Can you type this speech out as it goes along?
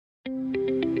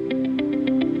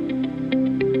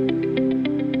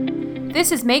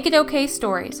This is Make It Okay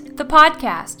Stories, the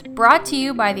podcast brought to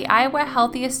you by the Iowa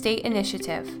Healthy Estate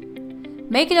Initiative.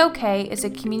 Make It Okay is a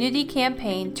community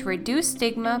campaign to reduce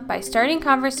stigma by starting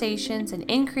conversations and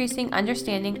increasing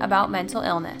understanding about mental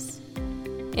illness.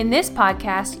 In this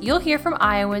podcast, you'll hear from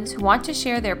Iowans who want to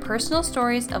share their personal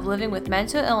stories of living with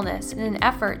mental illness in an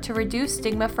effort to reduce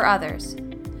stigma for others.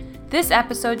 This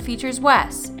episode features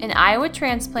Wes, an Iowa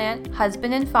transplant,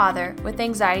 husband and father with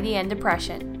anxiety and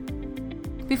depression.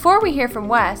 Before we hear from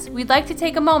Wes, we'd like to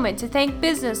take a moment to thank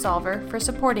Business Solver for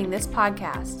supporting this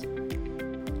podcast.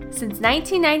 Since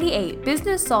 1998,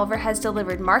 Business Solver has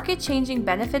delivered market-changing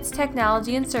benefits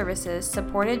technology and services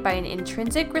supported by an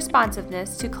intrinsic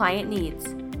responsiveness to client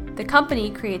needs. The company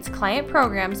creates client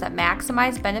programs that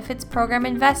maximize benefits program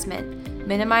investment,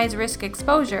 minimize risk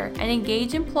exposure, and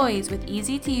engage employees with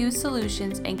easy-to-use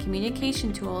solutions and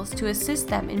communication tools to assist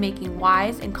them in making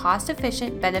wise and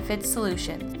cost-efficient benefits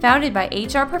solutions. Founded by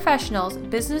HR professionals,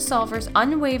 Business Solver's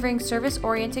unwavering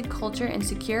service-oriented culture and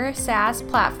secure SaaS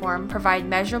platform provide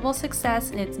measurable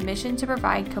success in its mission to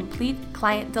provide complete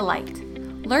client delight.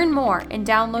 Learn more and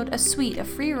download a suite of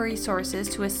free resources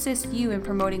to assist you in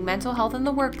promoting mental health in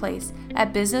the workplace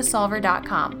at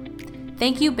businesssolver.com.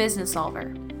 Thank you, Business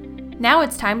Solver. Now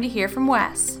it's time to hear from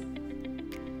Wes.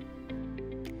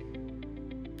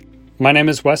 My name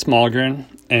is Wes Malgren,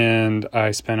 and I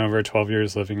spent over 12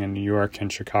 years living in New York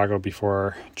and Chicago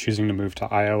before choosing to move to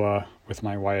Iowa with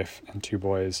my wife and two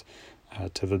boys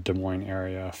to the Des Moines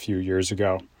area a few years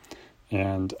ago.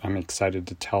 And I'm excited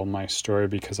to tell my story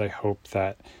because I hope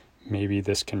that maybe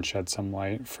this can shed some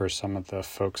light for some of the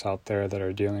folks out there that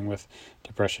are dealing with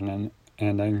depression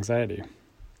and anxiety.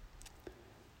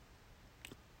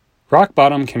 Rock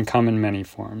bottom can come in many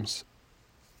forms.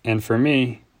 And for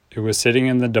me, it was sitting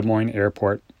in the Des Moines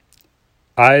airport,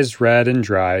 eyes red and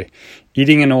dry,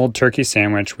 eating an old turkey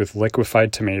sandwich with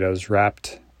liquefied tomatoes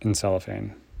wrapped in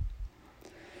cellophane.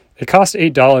 It cost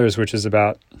 $8, which is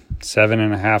about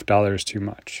 $7.50 too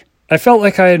much. I felt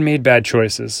like I had made bad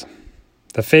choices.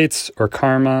 The fates or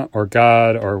karma or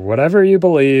God or whatever you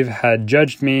believe had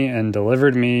judged me and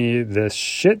delivered me this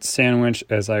shit sandwich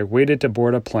as I waited to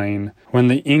board a plane when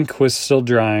the ink was still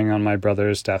drying on my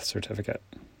brother's death certificate.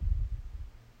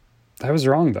 I was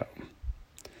wrong, though.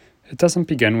 It doesn't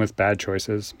begin with bad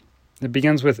choices. It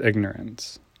begins with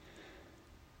ignorance.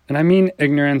 And I mean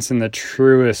ignorance in the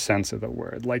truest sense of the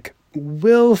word, like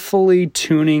willfully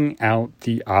tuning out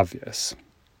the obvious.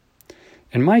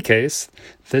 In my case,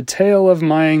 the tale of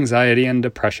my anxiety and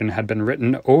depression had been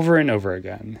written over and over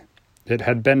again. It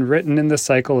had been written in the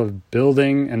cycle of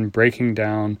building and breaking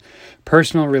down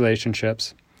personal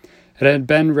relationships. It had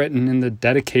been written in the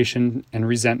dedication and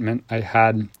resentment I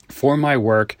had for my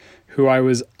work, who I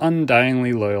was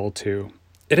undyingly loyal to.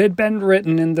 It had been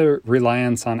written in the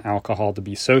reliance on alcohol to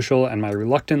be social and my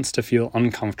reluctance to feel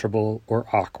uncomfortable or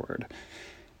awkward.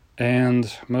 And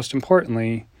most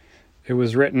importantly, it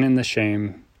was written in the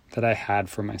shame that I had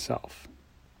for myself.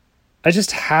 I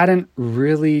just hadn't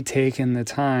really taken the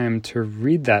time to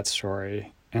read that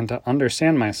story and to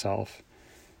understand myself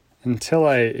until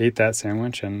I ate that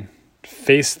sandwich and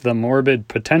faced the morbid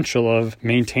potential of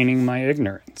maintaining my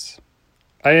ignorance.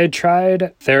 I had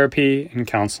tried therapy and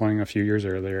counseling a few years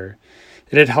earlier.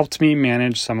 It had helped me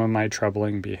manage some of my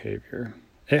troubling behavior.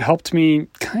 It helped me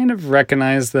kind of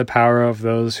recognize the power of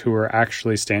those who were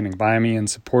actually standing by me and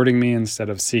supporting me instead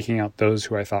of seeking out those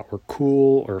who I thought were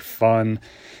cool or fun.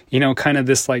 You know, kind of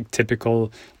this like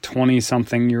typical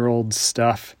 20-something-year-old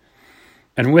stuff.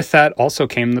 And with that also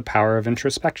came the power of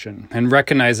introspection and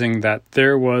recognizing that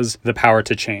there was the power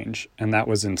to change, and that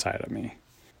was inside of me.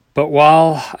 But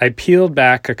while I peeled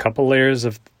back a couple layers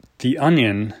of the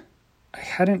onion, I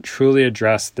hadn't truly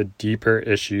addressed the deeper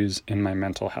issues in my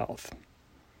mental health.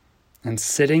 And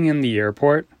sitting in the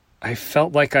airport, I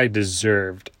felt like I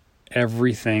deserved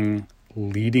everything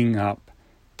leading up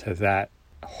to that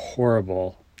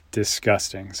horrible,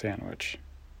 disgusting sandwich.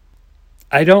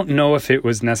 I don't know if it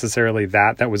was necessarily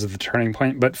that was the turning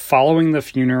point, but following the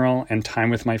funeral and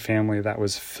time with my family that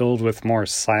was filled with more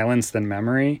silence than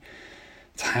memory,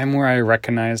 time where I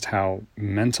recognized how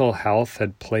mental health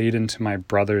had played into my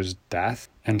brother's death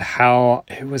and how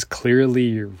it was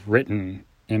clearly written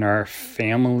in our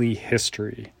family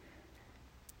history.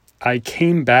 I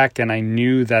came back and I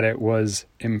knew that it was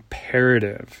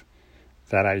imperative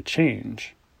that I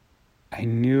change. I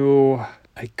knew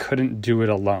I couldn't do it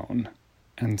alone.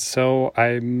 And so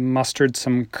I mustered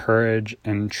some courage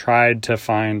and tried to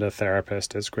find a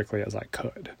therapist as quickly as I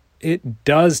could. It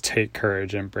does take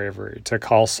courage and bravery to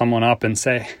call someone up and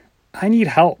say, I need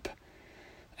help.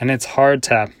 And it's hard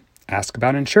to ask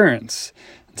about insurance,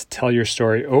 to tell your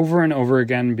story over and over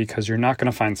again because you're not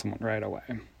going to find someone right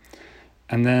away.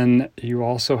 And then you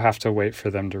also have to wait for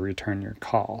them to return your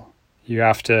call. You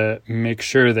have to make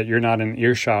sure that you're not in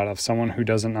earshot of someone who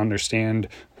doesn't understand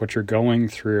what you're going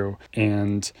through.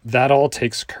 And that all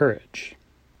takes courage.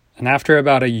 And after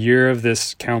about a year of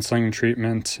this counseling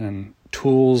treatment and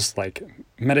tools like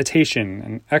meditation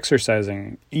and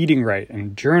exercising, eating right,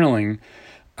 and journaling,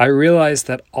 I realized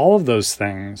that all of those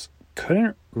things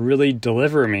couldn't really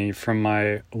deliver me from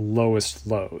my lowest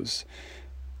lows.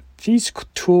 These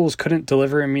tools couldn't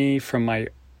deliver me from my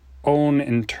own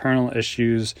internal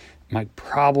issues, my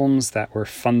problems that were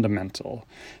fundamental.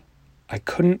 I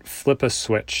couldn't flip a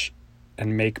switch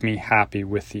and make me happy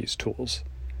with these tools.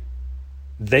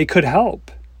 They could help,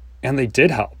 and they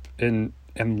did help in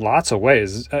lots of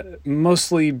ways,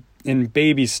 mostly in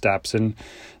baby steps and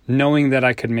knowing that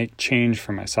I could make change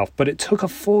for myself. But it took a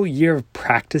full year of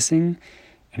practicing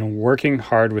and working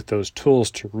hard with those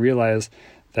tools to realize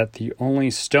that the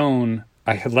only stone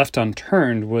I had left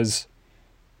unturned was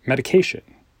medication,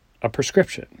 a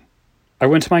prescription. I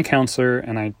went to my counselor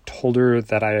and I told her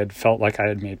that I had felt like I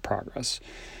had made progress,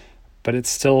 but it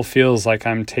still feels like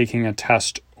I'm taking a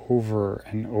test over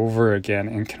and over again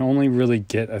and can only really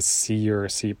get a C or a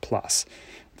C+.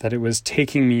 That it was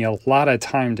taking me a lot of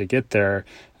time to get there,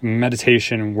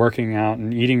 meditation and working out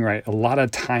and eating right, a lot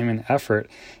of time and effort.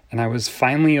 And I was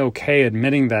finally okay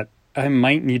admitting that I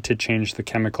might need to change the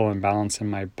chemical imbalance in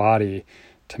my body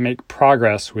to make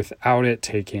progress without it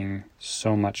taking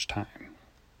so much time.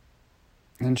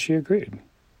 And she agreed.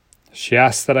 She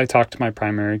asked that I talk to my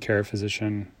primary care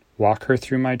physician, walk her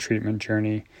through my treatment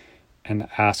journey, and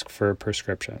ask for a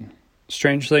prescription.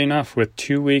 Strangely enough, with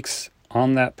 2 weeks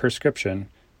on that prescription,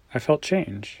 I felt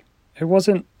change. It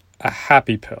wasn't a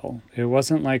happy pill. It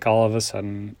wasn't like all of a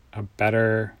sudden a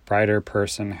better, brighter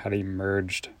person had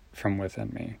emerged from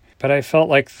within me. But I felt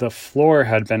like the floor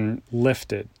had been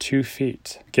lifted 2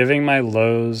 feet, giving my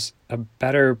lows a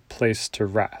better place to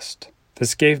rest.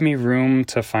 This gave me room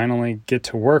to finally get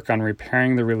to work on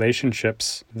repairing the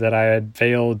relationships that I had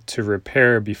failed to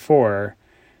repair before,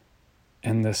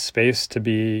 and the space to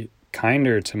be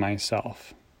kinder to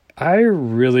myself. I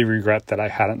really regret that I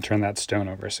hadn't turned that stone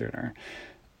over sooner.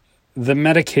 The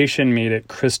medication made it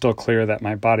crystal clear that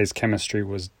my body's chemistry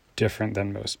was different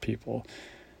than most people.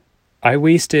 I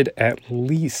wasted at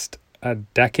least a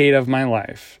decade of my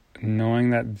life knowing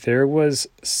that there was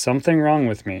something wrong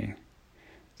with me,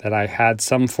 that I had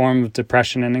some form of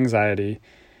depression and anxiety,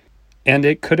 and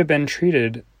it could have been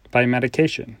treated by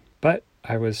medication, but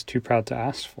I was too proud to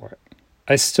ask for it.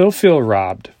 I still feel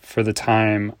robbed for the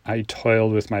time I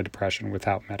toiled with my depression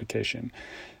without medication,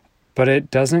 but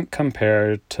it doesn't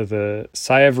compare to the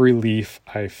sigh of relief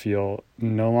I feel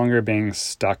no longer being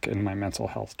stuck in my mental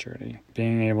health journey,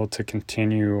 being able to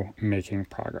continue making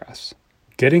progress.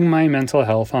 Getting my mental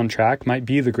health on track might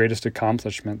be the greatest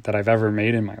accomplishment that I've ever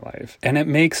made in my life. And it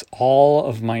makes all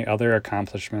of my other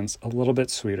accomplishments a little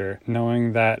bit sweeter,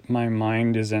 knowing that my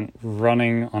mind isn't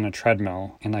running on a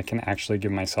treadmill and I can actually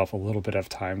give myself a little bit of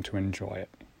time to enjoy it.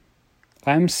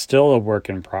 I'm still a work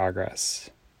in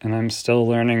progress, and I'm still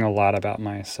learning a lot about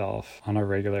myself on a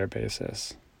regular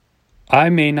basis. I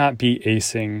may not be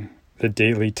acing the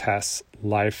daily tests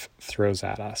life throws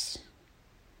at us,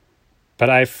 but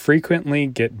I frequently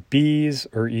get B's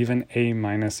or even A-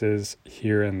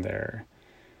 here and there.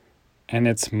 And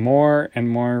it's more and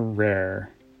more rare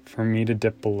for me to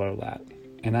dip below that.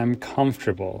 And I'm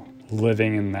comfortable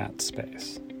living in that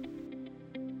space.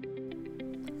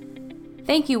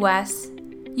 Thank you, Wes.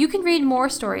 You can read more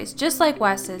stories just like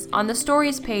Wes's on the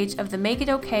stories page of the Make It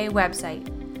Okay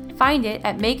website. Find it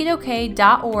at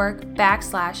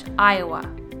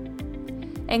makeitoK.org/Iowa.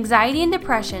 Anxiety and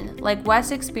depression, like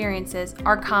Wes experiences,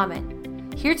 are common.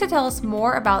 Here to tell us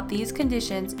more about these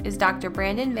conditions is Dr.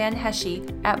 Brandon Van Hesche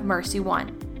at Mercy One.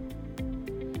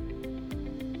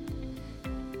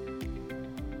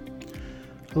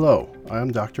 Hello, I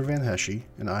am Dr. Van Hesche,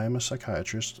 and I am a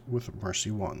psychiatrist with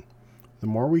Mercy One. The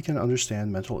more we can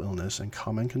understand mental illness and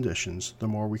common conditions, the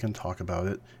more we can talk about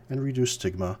it and reduce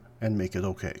stigma and make it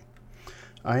okay.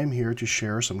 I am here to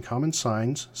share some common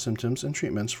signs, symptoms, and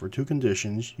treatments for 2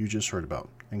 conditions you just heard about,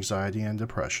 anxiety and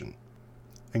depression.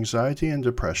 Anxiety and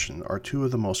depression are 2 of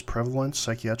the most prevalent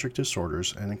psychiatric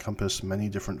disorders and encompass many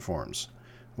different forms.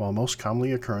 While most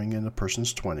commonly occurring in a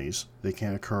person's 20s, they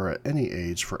can occur at any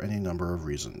age for any number of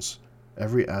reasons.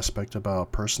 Every aspect about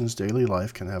a person's daily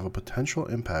life can have a potential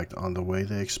impact on the way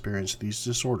they experience these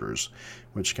disorders,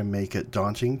 which can make it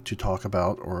daunting to talk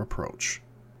about or approach.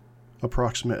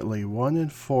 Approximately 1 in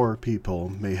 4 people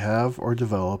may have or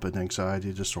develop an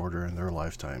anxiety disorder in their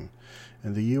lifetime.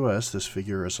 In the U.S., this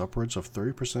figure is upwards of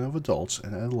 30% of adults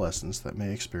and adolescents that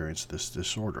may experience this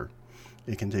disorder.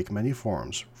 It can take many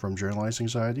forms, from generalized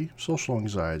anxiety, social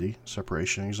anxiety,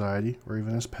 separation anxiety, or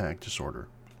even as panic disorder.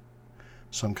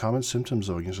 Some common symptoms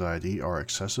of anxiety are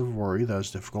excessive worry that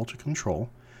is difficult to control,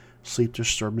 sleep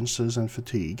disturbances and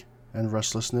fatigue, and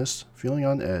restlessness, feeling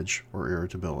on edge, or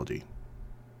irritability.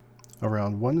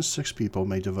 Around 1 in 6 people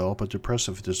may develop a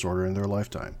depressive disorder in their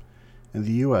lifetime. In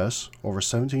the U.S., over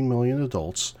 17 million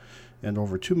adults and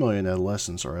over 2 million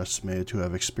adolescents are estimated to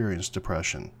have experienced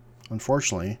depression.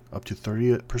 Unfortunately, up to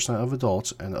 30% of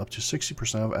adults and up to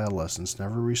 60% of adolescents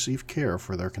never receive care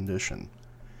for their condition.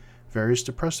 Various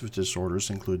depressive disorders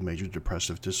include major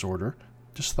depressive disorder,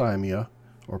 dysthymia,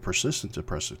 or persistent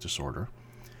depressive disorder,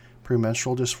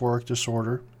 premenstrual dysphoric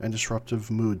disorder, and disruptive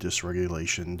mood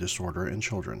dysregulation disorder in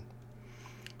children.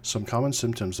 Some common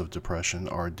symptoms of depression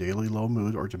are daily low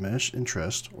mood or diminished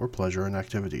interest or pleasure in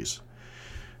activities.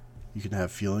 You can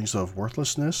have feelings of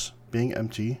worthlessness, being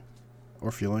empty,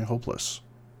 or feeling hopeless.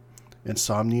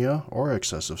 Insomnia or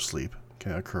excessive sleep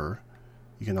can occur.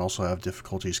 You can also have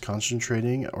difficulties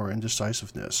concentrating or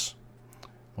indecisiveness.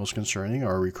 Most concerning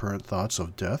are recurrent thoughts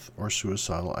of death or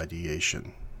suicidal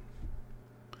ideation.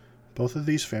 Both of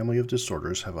these family of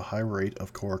disorders have a high rate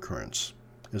of co-occurrence.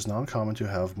 It is not uncommon to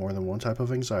have more than one type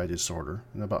of anxiety disorder,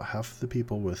 and about half of the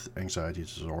people with anxiety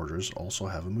disorders also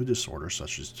have a mood disorder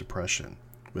such as depression.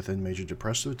 Within major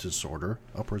depressive disorder,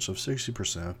 upwards of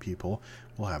 60% of people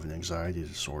will have an anxiety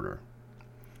disorder.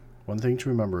 One thing to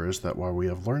remember is that while we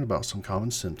have learned about some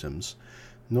common symptoms,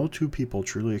 no two people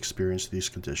truly experience these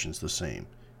conditions the same.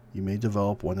 You may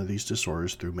develop one of these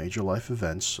disorders through major life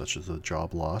events such as a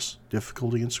job loss,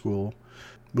 difficulty in school,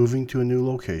 moving to a new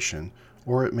location,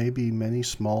 or it may be many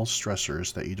small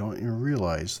stressors that you don't even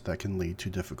realize that can lead to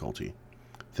difficulty.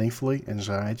 Thankfully,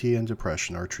 anxiety and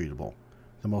depression are treatable.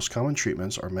 The most common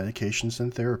treatments are medications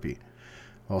and therapy.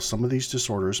 While some of these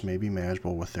disorders may be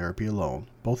manageable with therapy alone,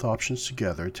 both options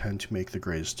together tend to make the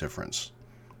greatest difference.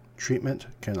 Treatment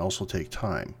can also take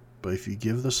time, but if you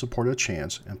give the support a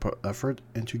chance and put effort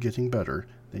into getting better,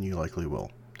 then you likely will.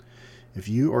 If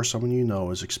you or someone you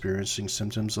know is experiencing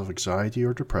symptoms of anxiety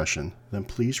or depression, then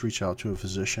please reach out to a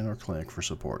physician or clinic for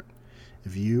support.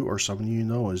 If you or someone you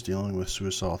know is dealing with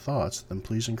suicidal thoughts, then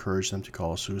please encourage them to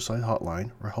call a suicide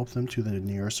hotline or help them to the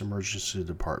nearest emergency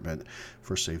department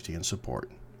for safety and support.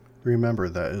 Remember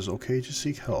that it is okay to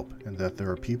seek help and that there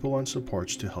are people and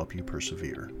supports to help you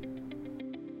persevere.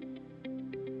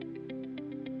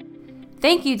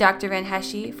 Thank you, Dr. Van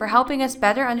Hesche, for helping us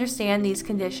better understand these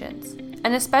conditions.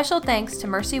 And a special thanks to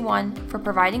Mercy One for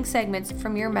providing segments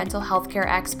from your mental health care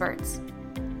experts.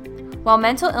 While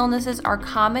mental illnesses are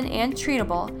common and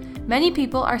treatable, many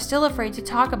people are still afraid to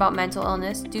talk about mental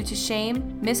illness due to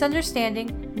shame,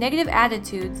 misunderstanding, negative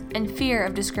attitudes, and fear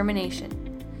of discrimination.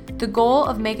 The goal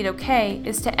of Make It Okay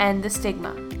is to end the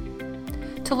stigma.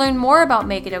 To learn more about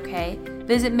Make It Okay,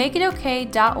 visit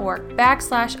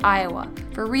makeitoK.org/Iowa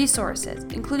for resources,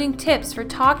 including tips for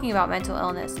talking about mental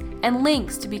illness and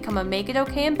links to become a Make It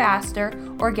Okay ambassador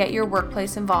or get your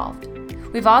workplace involved.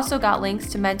 We've also got links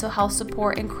to mental health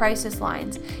support and crisis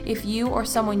lines if you or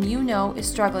someone you know is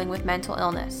struggling with mental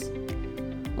illness.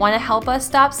 Want to help us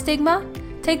stop stigma?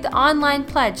 Take the online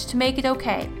pledge to Make It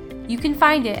Okay. You can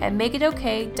find it at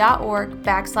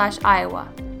makeitoK.org/Iowa.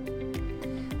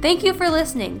 Thank you for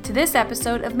listening to this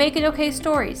episode of Make It Okay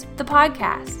Stories, the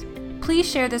podcast. Please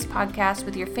share this podcast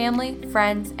with your family,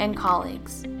 friends, and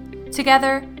colleagues.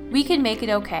 Together, we can make it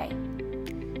okay.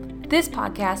 This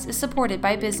podcast is supported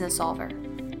by Business Solver.